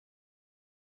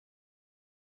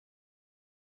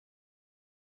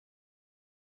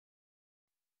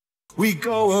We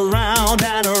go around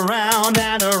and around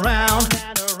and around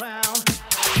and around.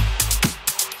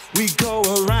 We go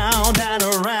around and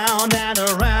around and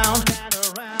around and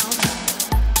around.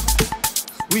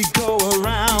 We go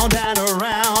around and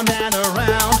around and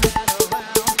around.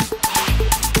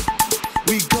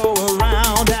 We go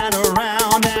around and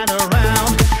around and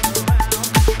around.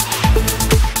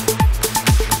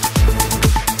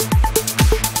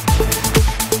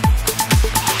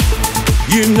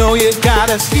 You know you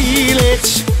gotta feel it,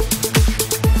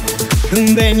 and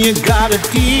then you gotta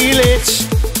feel it.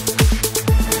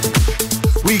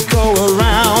 We go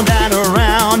around and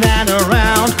around and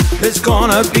around. There's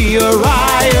gonna be a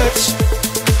riot.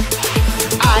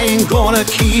 I ain't gonna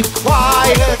keep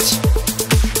quiet.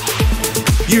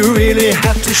 You really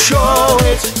have to show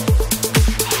it.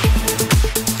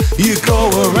 You go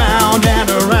around and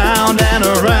around and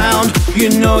around. You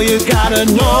know you gotta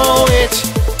know it.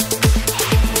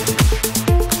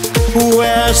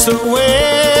 Where's the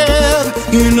web?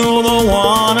 You know the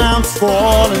one I'm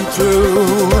falling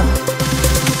through.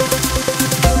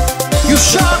 You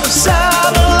shot a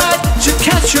satellite to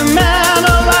catch a man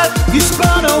alive. You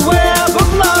spun a web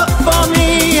of love for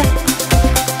me.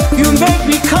 You make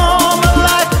me come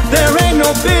alive. There ain't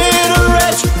no bitter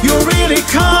edge. You're really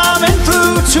coming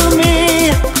through to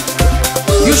me.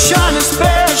 You shine a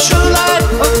special light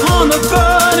upon the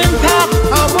burning path.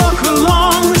 I walk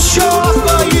along the shore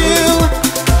for you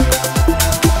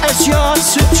as you're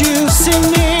seducing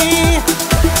me.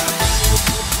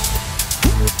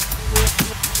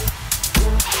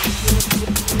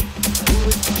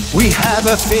 We have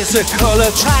a physical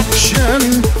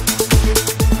attraction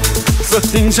for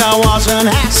things I wasn't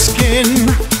asking.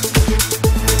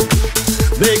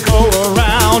 They go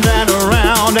around and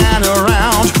around and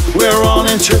around. We're all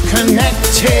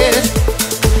interconnected.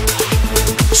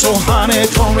 So honey,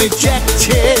 don't reject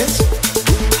it.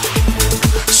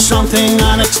 Something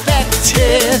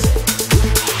unexpected.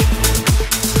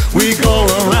 We go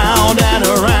around and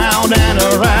around and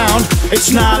around.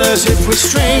 It's not as if we're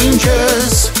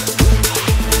strangers.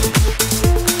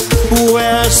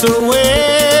 Where's the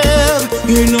web?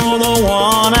 You know the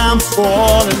one I'm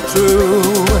falling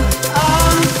through.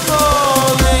 I'm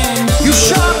falling. You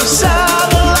shot a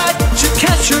satellite to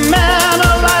catch a man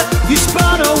alive. You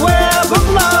spun a web of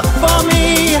love for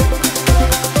me.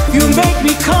 You make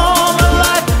me come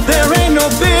alive. There ain't no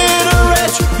bitter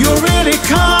edge. You're really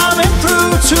coming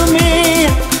through to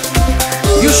me.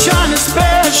 You shine a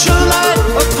special light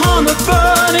upon the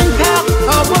burning path.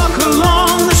 I walk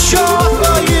along the shore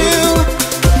for you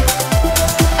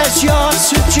as you're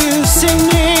seducing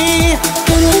me.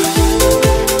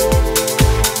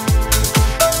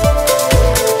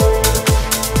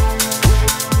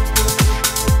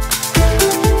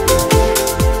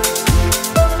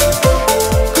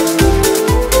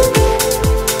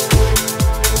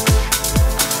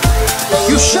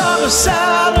 You shot a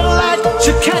satellite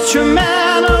to catch a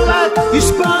man alive. You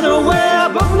spun a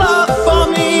web of love for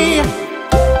me.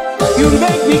 You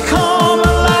make me come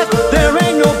alive. There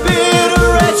ain't no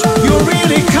bitter edge. You're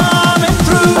really coming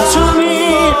through to me.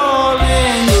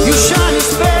 You shine a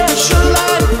special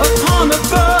light upon the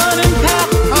burning path.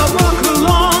 I walk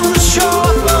along the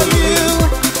shore for you.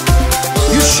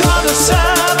 You shot a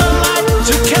satellite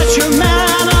to catch a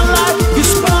man alive. You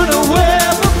spun a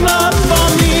web of love for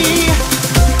me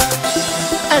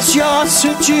as you're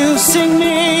seducing me.